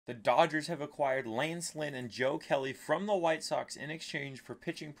The Dodgers have acquired Lance Lynn and Joe Kelly from the White Sox in exchange for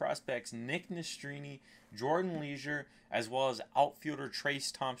pitching prospects Nick Nastrini, Jordan Leasure, as well as outfielder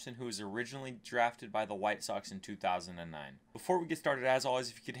Trayce Thompson, who was originally drafted by the White Sox in 2009. Before we get started, as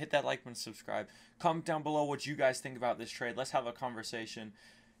always, if you could hit that like button, subscribe, comment down below what you guys think about this trade. Let's have a conversation.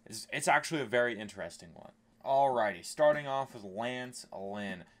 It's actually a very interesting one. Alrighty, starting off with Lance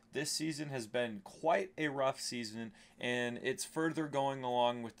Lynn. This season has been quite a rough season, and it's further going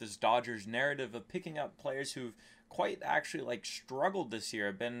along with this Dodgers narrative of picking up players who've quite actually struggled this year,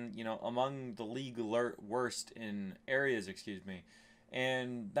 have been among the league worst in areas,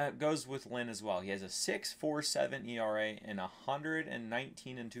 and that goes with Lynn as well. He has a 6.47 ERA and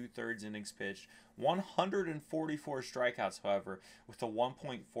 119 and 2/3 innings pitched, 144 strikeouts, however, with a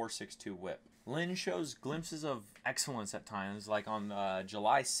 1.462 WHIP. Lynn shows glimpses of excellence at times, like on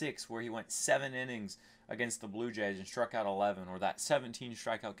July 6th, where he went 7 innings against the Blue Jays and struck out 11, or that 17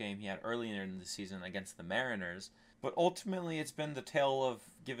 strikeout game he had earlier in the season against the Mariners. But ultimately, it's been the tale of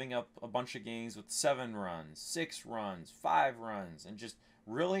giving up a bunch of games with 7 runs, 6 runs, 5 runs, and just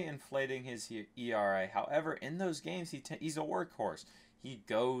really inflating his ERA. However, in those games, he's a workhorse. He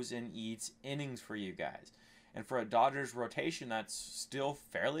goes and eats innings for you guys. And for a Dodgers rotation that's still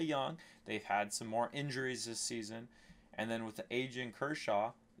fairly young, they've had some more injuries this season. And then with the aging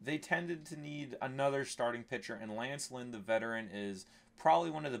Kershaw, they tended to need another starting pitcher. And Lance Lynn, the veteran, is probably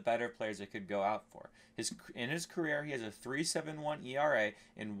one of the better players they could go out for. In his career, he has a 3.71 ERA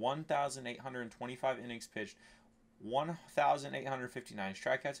in 1,825 innings pitched, 1,859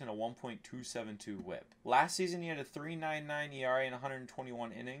 strikeouts, and a 1.272 WHIP. Last season, he had a 3.99 ERA in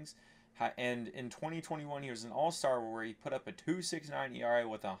 121 innings. And in 2021, he was an all-star where he put up a 2.69 ERA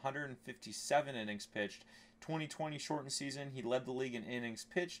with 157 innings pitched. 2020 shortened season, he led the league in innings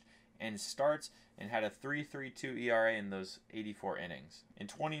pitched and starts and had a 3.32 ERA in those 84 innings. In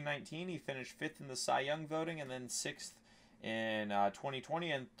 2019, he finished 5th in the Cy Young voting and then 6th in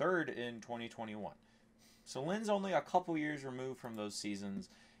 2020 and 3rd in 2021. So Lynn's only a couple years removed from those seasons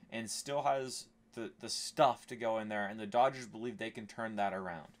and still has the stuff to go in there, and the Dodgers believe they can turn that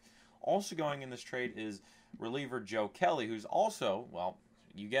around. Also going in this trade is reliever Joe Kelly, who's also, well,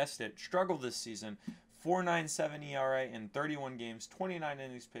 you guessed it, struggled this season. 4.97 ERA in 31 games, 29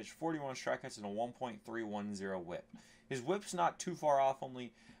 innings pitched, 41 strikeouts, and a 1.310 WHIP. His WHIP's not too far off,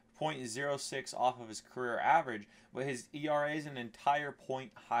 only 0.06 off of his career average, but his ERA is an entire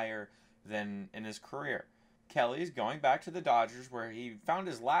point higher than in his career. Kelly's going back to the Dodgers, where he found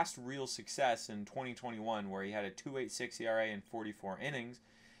his last real success in 2021, where he had a 2.86 ERA in 44 innings.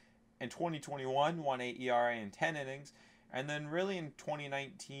 In 2021, 1.8 ERA in 10 innings, and then really in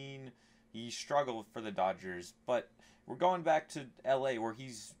 2019, he struggled for the Dodgers. But we're going back to LA, where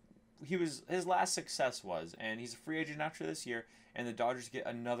his last success was, and he's a free agent after this year, and the Dodgers get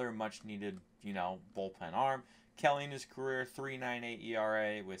another much needed, bullpen arm. Kelly in his career, 3.98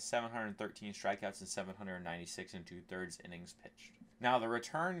 ERA with 713 strikeouts and 796 and 2/3 innings pitched. Now the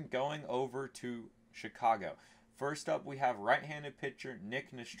return going over to Chicago. First up, we have right-handed pitcher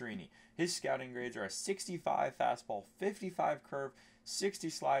Nick Nastrini. His scouting grades are a 65 fastball, 55 curve,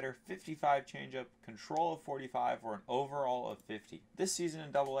 60 slider, 55 changeup, control of 45, or an overall of 50. This season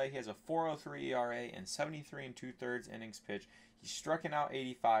in Double A, he has a 4.03 ERA and 73 and 2/3 innings pitched. He's struck out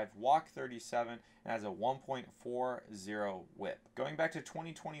 85, walked 37, and has a 1.40 WHIP. Going back to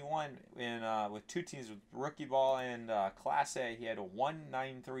 2021, with two teams with rookie ball and Class A, he had a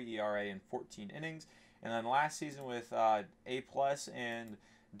 1.93 ERA in 14 innings. And then last season with A+ and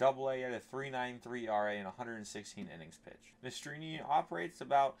Double A, had a 3.93 ERA and 116 innings pitched. Nastrini operates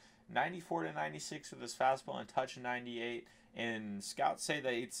about 94 to 96 with his fastball and touch 98. And scouts say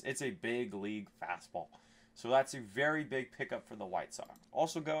that it's a big league fastball. So that's a very big pickup for the White Sox.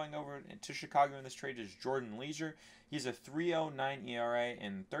 Also going over to Chicago in this trade is Jordan Leasure. He's a 3.09 ERA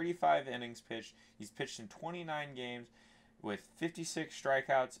in 35 innings pitched. He's pitched in 29 games with 56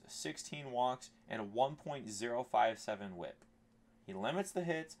 strikeouts, 16 walks, and a 1.057 WHIP. He limits the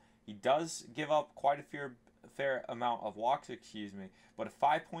hits. He does give up quite a fair amount of walks, but a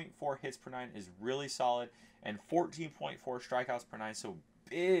 5.4 hits per 9 is really solid, and 14.4 strikeouts per 9, so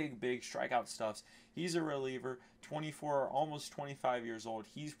big strikeout stuffs. He's a reliever, 24, almost 25 years old.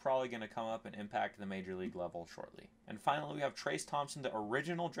 He's probably going to come up and impact the major league level shortly. And finally, we have Trayce Thompson, the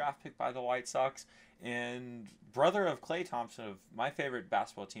original draft pick by the White Sox, and brother of Klay Thompson of my favorite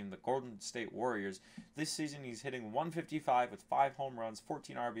basketball team, the Golden State Warriors. This season, he's hitting 155 with 5 home runs,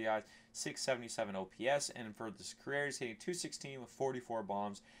 14 RBIs, 677 OPS, and for this career, he's hitting 216 with 44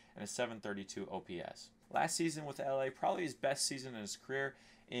 bombs and a 732 OPS. Last season with LA, probably his best season in his career.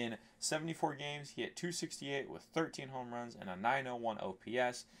 In 74 games, he hit .268 with 13 home runs and a .901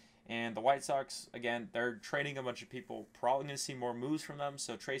 OPS. And the White Sox, again, they're trading a bunch of people. Probably going to see more moves from them.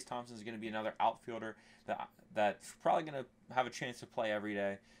 So Trayce Thompson is going to be another outfielder that's probably going to have a chance to play every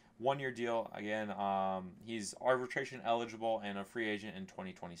day. 1-year deal. Again, he's arbitration eligible and a free agent in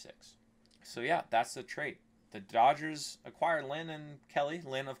 2026. So yeah, that's the trade. The Dodgers acquired Lynn and Kelly.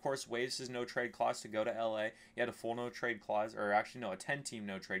 Lynn, of course, waives his no-trade clause to go to LA. He had a full no-trade clause, or actually, no, a 10-team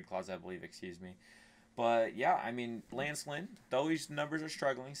no-trade clause, I believe, excuse me. But, yeah, I mean, Lance Lynn, though his numbers are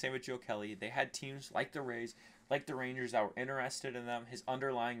struggling, same with Joe Kelly, they had teams like the Rays, like the Rangers that were interested in them. His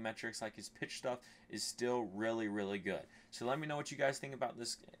underlying metrics, like his pitch stuff, is still really, really good. So let me know what you guys think about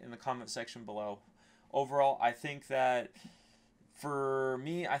this in the comment section below. Overall, I think that... For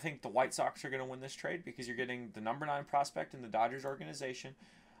me, I think the White Sox are going to win this trade because you're getting the number 9 prospect in the Dodgers organization.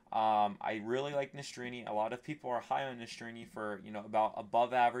 I really like Nastrini. A lot of people are high on Nastrini for, about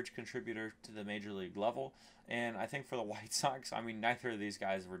above average contributor to the major league level. And I think for the White Sox, I mean, neither of these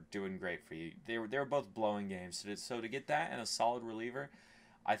guys were doing great for you. They were both blowing games. So to get that and a solid reliever,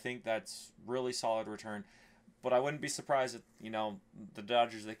 I think that's really solid return. But I wouldn't be surprised if, the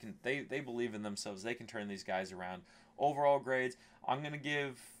Dodgers, they believe in themselves. They can turn these guys around. Overall grades, I'm going to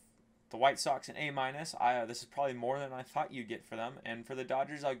give the White Sox an A-. This is probably more than I thought you'd get for them. And for the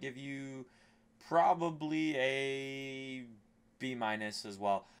Dodgers, I'll give you probably a B- as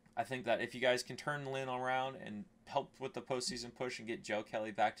well. I think that if you guys can turn Lynn around and help with the postseason push and get Joe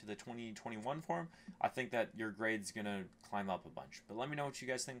Kelly back to the 2021 form, I think that your grade's going to climb up a bunch. But let me know what you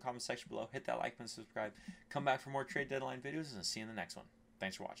guys think in the comment section below. Hit that like button, subscribe. Come back for more trade deadline videos, and I'll see you in the next one.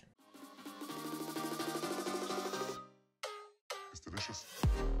 Thanks for watching. It's delicious.